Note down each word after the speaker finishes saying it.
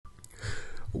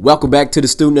Welcome back to the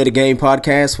Student of the Game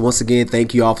podcast. Once again,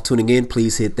 thank you all for tuning in.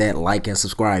 Please hit that like and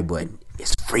subscribe button.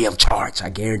 It's free of charge, I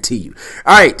guarantee you.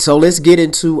 All right, so let's get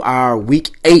into our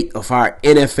week 8 of our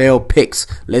NFL picks.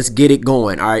 Let's get it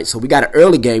going. All right, so we got an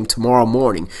early game tomorrow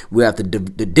morning. We have the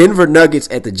Denver Nuggets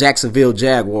at the Jacksonville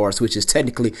Jaguars, which is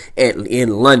technically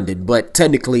in London, but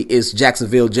technically it's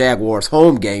Jacksonville Jaguars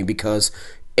home game because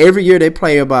every year they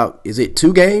play about, is it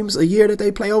 2 games a year that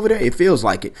they play over there? It feels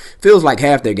like it. Feels like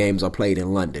half their games are played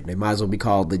in London. They might as well be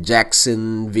called the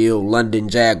Jacksonville London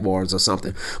Jaguars or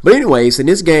something. But anyways, in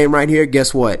this game right here,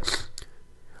 guess what?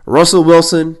 Russell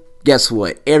Wilson. Guess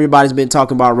what? Everybody's been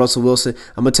talking about Russell Wilson.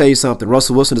 I'm going to tell you something.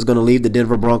 Russell Wilson is going to lead the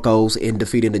Denver Broncos in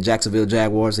defeating the Jacksonville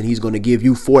Jaguars, and he's going to give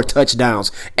you 4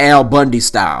 touchdowns, Al Bundy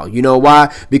style. You know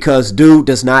why? Because dude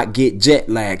does not get jet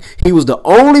lag. He was the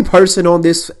only person on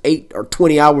this 8 or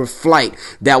 20-hour flight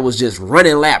that was just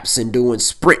running laps and doing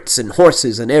sprints and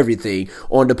horses and everything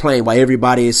on the plane while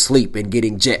everybody is asleep and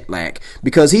getting jet lag.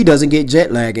 Because he doesn't get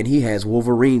jet lag, and he has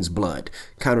Wolverine's blood.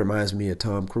 Kind of reminds me of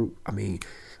Tom Cruise.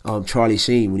 Charlie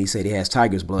Sheen when he said he has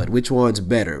tiger's blood. Which one's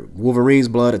better, Wolverine's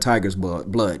blood or tiger's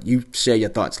blood? You share your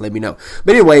thoughts. Let me know.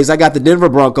 But anyways, I got the Denver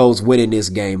Broncos winning this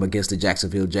game against the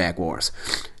Jacksonville Jaguars.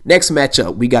 Next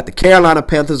matchup, we got the Carolina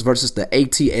Panthers versus the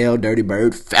ATL Dirty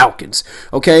Bird Falcons.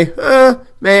 Okay,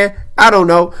 man, I don't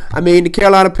know. The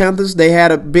Carolina Panthers, they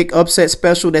had a big upset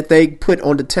special that they put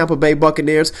on the Tampa Bay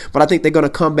Buccaneers, but I think they're going to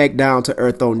come back down to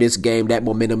earth on this game. That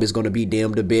momentum is going to be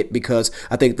dimmed a bit because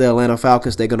I think the Atlanta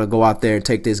Falcons, they're going to go out there and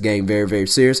take this game very, very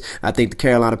serious. I think the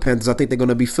Carolina Panthers, I think they're going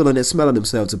to be feeling and smelling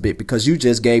themselves a bit because you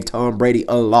just gave Tom Brady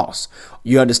a loss.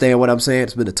 You understand what I'm saying?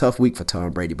 It's been a tough week for Tom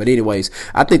Brady. But anyways,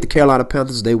 I think the Carolina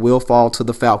Panthers, they will fall to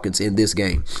the Falcons in this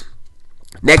game.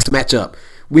 Next matchup,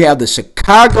 we have the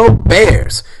Chicago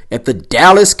Bears at the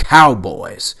Dallas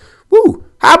Cowboys. Woo!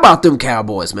 How about them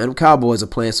Cowboys, man? Them Cowboys are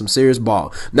playing some serious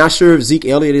ball. Not sure if Zeke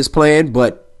Elliott is playing,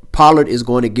 but Pollard is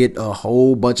going to get a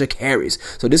whole bunch of carries.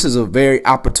 So this is a very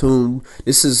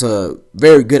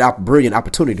good, brilliant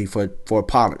opportunity for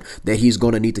Pollard that he's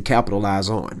going to need to capitalize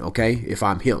on, okay, if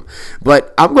I'm him.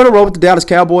 But I'm going to roll with the Dallas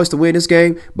Cowboys to win this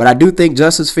game, but I do think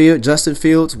Justin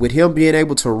Fields, with him being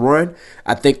able to run,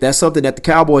 I think that's something that the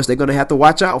Cowboys, they're going to have to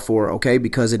watch out for, okay,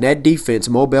 because in that defense,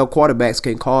 mobile quarterbacks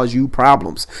can cause you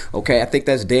problems, okay. I think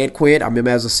that's Dan Quinn. I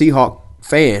remember as a Seahawks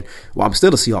fan. Well, I'm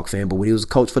still a Seahawks fan, but when he was a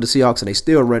coach for the Seahawks and they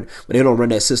still run, but they don't run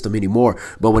that system anymore.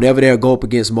 But whenever they go up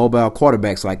against mobile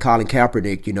quarterbacks like Colin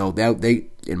Kaepernick, they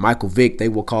and Michael Vick, they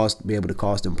will be able to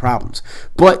cause them problems.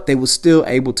 But they were still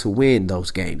able to win those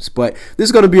games. But this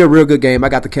is going to be a real good game. I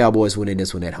got the Cowboys winning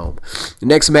this one at home. The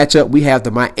next matchup, we have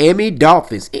the Miami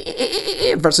Dolphins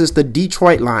versus the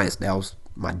Detroit Lions. That was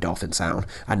my Dolphin sound.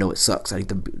 I know it sucks. I need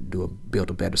to build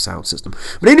a better sound system.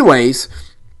 But anyways,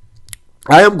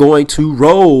 I am going to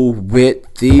roll with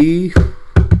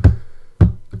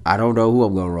I don't know who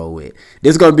I'm going to roll with.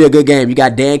 This is going to be a good game. You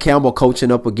got Dan Campbell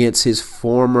coaching up against his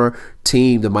former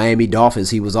team, the Miami Dolphins.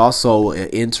 He was also an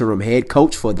interim head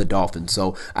coach for the Dolphins.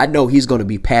 So I know he's going to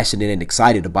be passionate and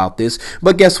excited about this.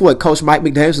 But guess what? Coach Mike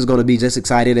McDaniels is going to be just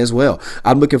excited as well.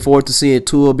 I'm looking forward to seeing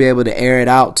Tua be able to air it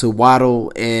out to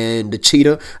Waddle and the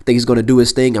Cheetah. I think he's going to do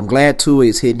his thing. I'm glad Tua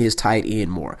is hitting his tight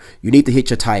end more. You need to hit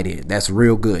your tight end. That's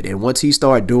real good. And once he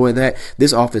starts doing that,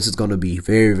 this offense is going to be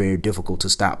very, very difficult to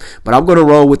stop. But I'm going to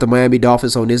roll with the Miami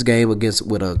Dolphins on this game with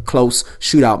a close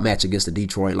shootout match against the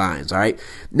Detroit Lions. All right.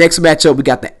 Next matchup, we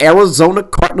got the Arizona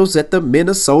Cardinals at the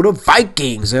Minnesota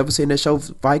Vikings. Ever seen that show,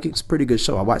 Vikings? Pretty good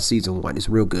show. I watched season 1. It's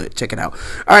real good. Check it out.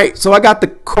 All right. So I got the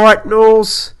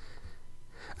Cardinals.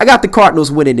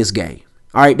 Winning this game.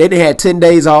 All right. They had 10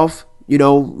 days off,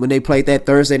 when they played that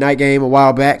Thursday night game a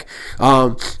while back.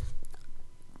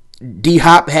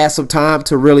 D-Hop has some time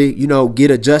to really, get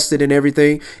adjusted and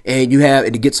everything, and to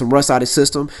get some rust out of his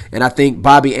system. And I think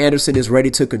Bobby Anderson is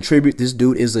ready to contribute. This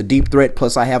dude is a deep threat.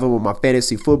 Plus, I have him on my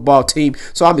fantasy football team,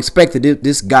 so I'm expecting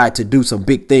this guy to do some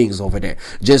big things over there.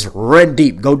 Just run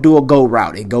deep, go do a go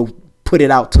route, and go put it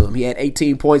out to him. He had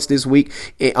 18 points this week.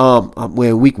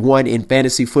 When week 1 in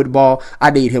fantasy football,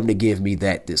 I need him to give me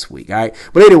that this week. All right.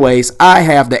 But anyways, I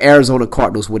have the Arizona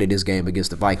Cardinals winning this game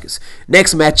against the Vikings.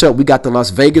 Next matchup, we got the Las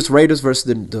Vegas Raiders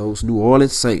versus those New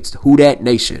Orleans Saints. Who dat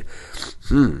nation?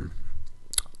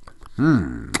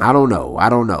 I don't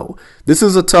know. This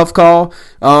is a tough call,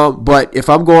 but if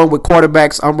I'm going with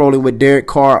quarterbacks, I'm rolling with Derek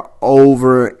Carr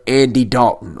over Andy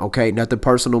Dalton. Okay, nothing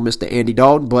personal, Mr. Andy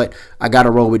Dalton, but I got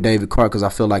to roll with David Carr because I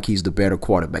feel like he's the better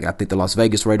quarterback. I think the Las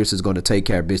Vegas Raiders is going to take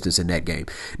care of business in that game.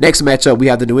 Next matchup, we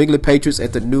have the New England Patriots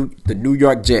at the New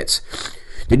York Jets.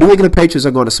 The New England Patriots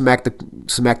are going to smack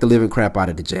the living crap out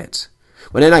of the Jets.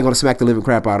 Well, they're not going to smack the living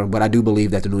crap out of them, but I do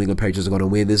believe that the New England Patriots are going to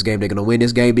win this game. They're going to win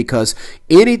this game because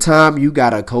anytime you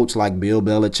got a coach like Bill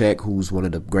Belichick, who's one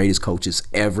of the greatest coaches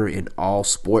ever in all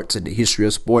sports, in the history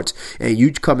of sports, and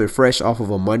you coming fresh off of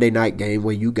a Monday night game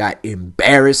where you got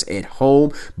embarrassed at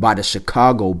home by the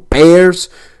Chicago Bears,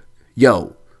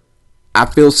 yo, I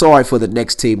feel sorry for the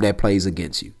next team that plays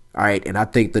against you. All right, and I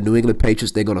think the New England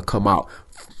Patriots, they're going to come out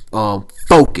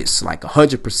focus, like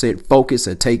 100% focus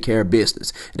and take care of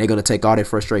business. And they're going to take all their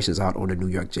frustrations out on the New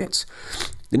York Jets.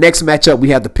 The next matchup, we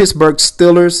have the Pittsburgh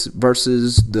Steelers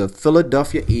versus the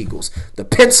Philadelphia Eagles. The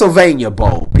Pennsylvania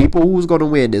Bowl. People, who's going to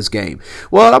win this game?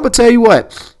 Well, I'm going to tell you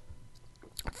what.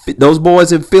 Those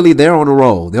boys in Philly, they're on a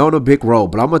roll. They're on a big roll.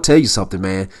 But I'm going to tell you something,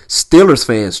 man. Steelers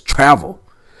fans travel.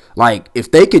 Like,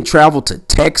 if they can travel to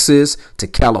Texas, to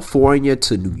California,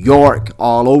 to New York,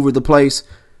 all over the place,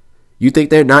 you think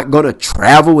they're not going to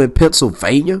travel in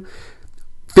Pennsylvania?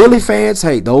 Philly fans,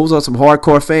 hey, those are some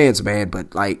hardcore fans, man.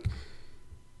 But, like,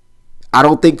 I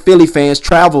don't think Philly fans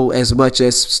travel as much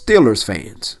as Steelers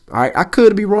fans. All right, I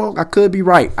could be wrong. I could be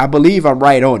right. I believe I'm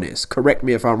right on this. Correct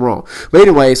me if I'm wrong. But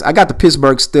anyways, I got the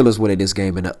Pittsburgh Steelers winning this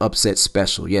game in an upset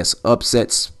special. Yes,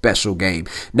 upset special game.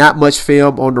 Not much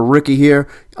film on the rookie here.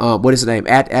 What is his name?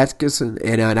 Atkinson.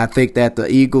 And I think that the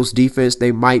Eagles defense,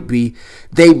 they might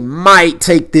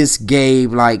take this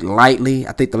game like lightly.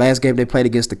 I think the last game they played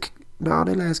against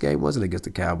their last game wasn't against the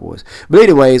Cowboys. But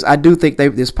anyways, I do think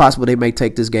it's possible they may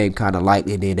take this game kind of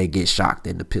lightly and then they get shocked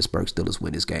and the Pittsburgh Steelers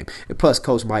win this game. And plus,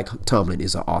 Coach Mike Tomlin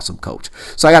is an awesome coach.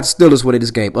 So I got the Steelers winning this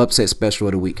game. Upset special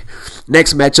of the week.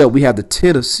 Next matchup, we have the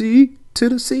Tennessee,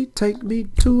 take me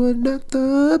to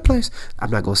another place.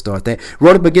 I'm not going to start that.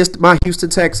 Run up against my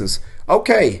Houston Texans.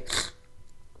 Okay.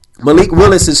 Malik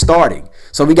Willis is starting.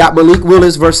 So we got Malik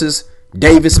Willis versus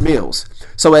Davis Mills.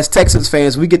 So as Texans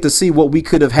fans, we get to see what we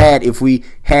could have had if we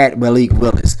had Malik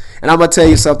Willis. And I'm going to tell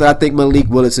you something. I think Malik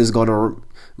Willis is going to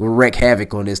wreak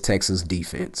havoc on this Texans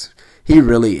defense. He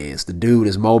really is. The dude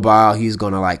is mobile. He's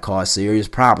going to cause serious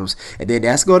problems. And then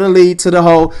that's going to lead to the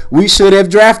whole, we should have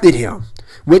drafted him,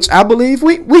 which I believe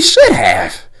we should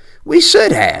have. We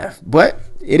should have. But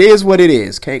it is what it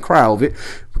is. Can't cry over it.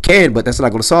 We can, but that's not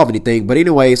going to solve anything. But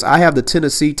anyways, I have the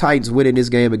Tennessee Titans winning this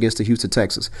game against the Houston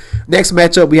Texans. Next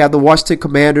matchup, we have the Washington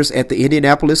Commanders at the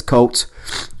Indianapolis Colts.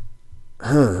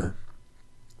 The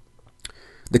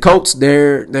Colts,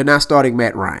 they're not starting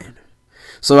Matt Ryan.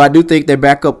 So I do think their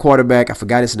backup quarterback, I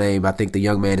forgot his name. I think the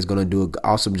young man is going to do an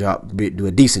awesome job, do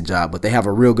a decent job. But they have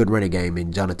a real good running game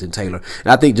in Jonathan Taylor.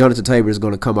 And I think Jonathan Taylor is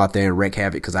going to come out there and wreak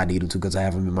havoc because I need him to, because I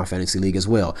have him in my fantasy league as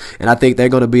well. And I think they're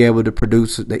going to be able to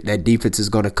produce. That defense is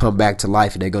going to come back to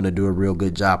life, and they're going to do a real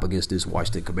good job against this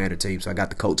Washington Commander team. So I got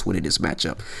the Colts winning this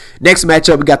matchup. Next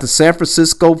matchup, we got the San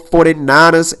Francisco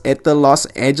 49ers at the Los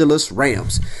Angeles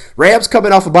Rams. Rams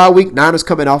coming off a bye week. Niners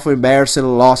coming off an embarrassing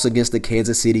loss against the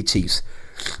Kansas City Chiefs.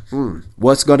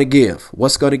 What's going to give?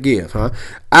 Huh?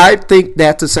 I think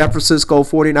that the San Francisco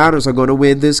 49ers are going to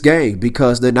win this game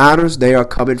because the Niners, they are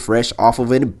coming fresh off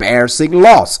of an embarrassing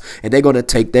loss, and they're going to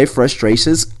take their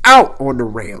frustrations out on the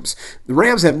Rams. The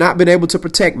Rams have not been able to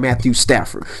protect Matthew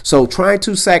Stafford. So trying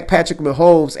to sack Patrick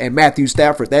Mahomes and Matthew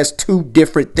Stafford, that's two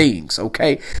different things,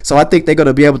 okay? So I think they're going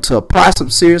to be able to apply some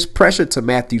serious pressure to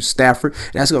Matthew Stafford.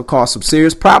 That's going to cause some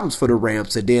serious problems for the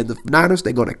Rams. And then the Niners,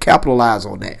 they're going to capitalize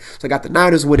on that. So I got the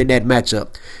Niners winning that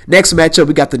matchup. Next matchup,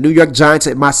 we got the New York Giants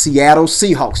at my Seattle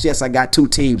Seahawks. Yes, I got two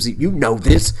teams. You know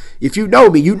this. If you know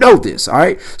me, you know this, all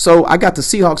right? So I got the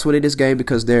Seahawks winning this game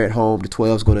because they're at home. The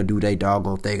 12's going to do their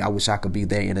doggone thing. I wish I could be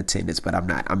there in attendance, but I'm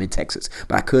not. I'm in Texas.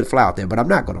 But I could fly out there, but I'm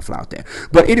not going to fly out there.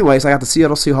 But anyways, I got the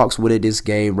Seattle Seahawks winning this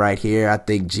game right here. I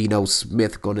think Geno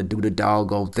Smith going to do the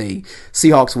doggone thing.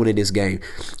 Seahawks winning this game.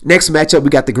 Next matchup, we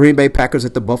got the Green Bay Packers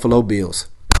at the Buffalo Bills.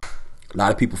 A lot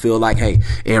of people feel like, hey,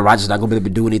 Aaron Rodgers not going to be able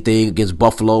to do anything against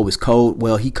Buffalo. It's cold.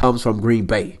 Well, he comes from Green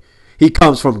Bay.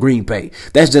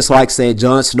 That's just like saying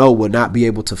Jon Snow will not be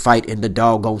able to fight in the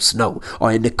doggone snow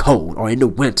or in the cold or in the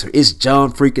winter. It's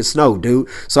Jon freaking Snow, dude.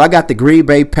 So I got the Green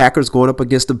Bay Packers going up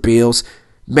against the Bills.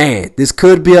 Man, this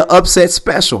could be an upset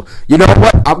special. You know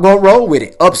what? I'm going to roll with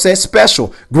it. Upset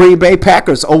special. Green Bay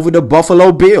Packers over the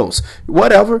Buffalo Bills.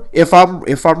 Whatever. If I'm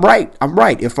right, I'm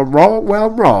right. If I'm wrong, well,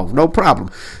 I'm wrong. No problem.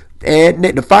 And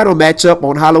the final matchup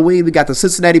on Halloween, we got the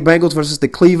Cincinnati Bengals versus the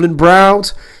Cleveland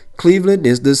Browns. Cleveland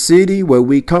is the city where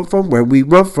we come from, where we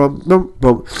run from.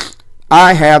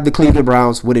 I have the Cleveland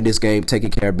Browns winning this game,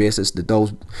 taking care of business. The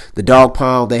Dog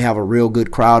Pound, they have a real good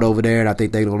crowd over there, and I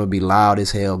think they're going to be loud as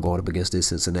hell going up against this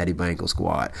Cincinnati Bengals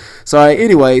squad. So,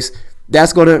 anyways,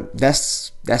 that's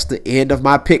the end of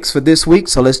my picks for this week.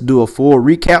 So let's do a full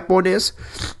recap on this.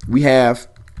 We have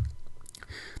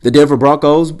The Denver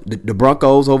Broncos, the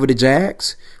Broncos over the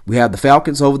Jags. We have the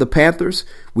Falcons over the Panthers.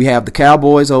 We have the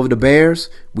Cowboys over the Bears.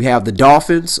 We have the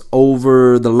Dolphins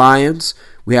over the Lions.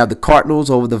 We have the Cardinals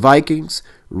over the Vikings.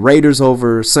 Raiders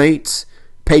over Saints.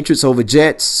 Patriots over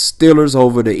Jets. Steelers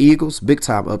over the Eagles. Big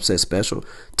time upset special.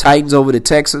 Titans over the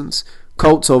Texans.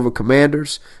 Colts over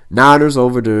Commanders. Niners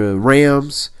over the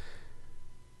Rams.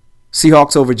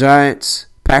 Seahawks over Giants.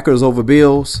 Packers over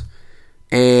Bills.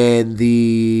 And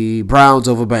the Browns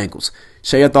over Bengals.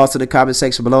 Share your thoughts in the comment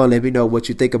section below and let me know what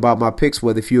you think about my picks,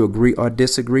 whether if you agree or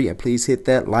disagree. And please hit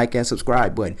that like and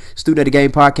subscribe button. Student of the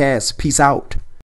Game Podcast. Peace out.